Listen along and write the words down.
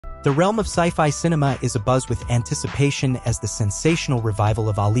The realm of sci-fi cinema is abuzz with anticipation as the sensational revival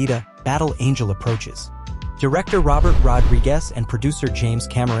of Alita, Battle Angel approaches. Director Robert Rodriguez and producer James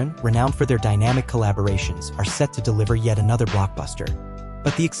Cameron, renowned for their dynamic collaborations, are set to deliver yet another blockbuster.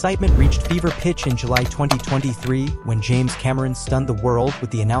 But the excitement reached fever pitch in July 2023 when James Cameron stunned the world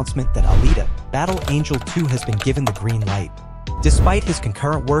with the announcement that Alita, Battle Angel 2 has been given the green light. Despite his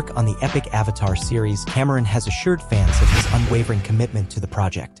concurrent work on the epic Avatar series, Cameron has assured fans of his unwavering commitment to the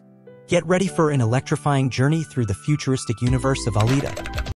project. Get ready for an electrifying journey through the futuristic universe of Alita.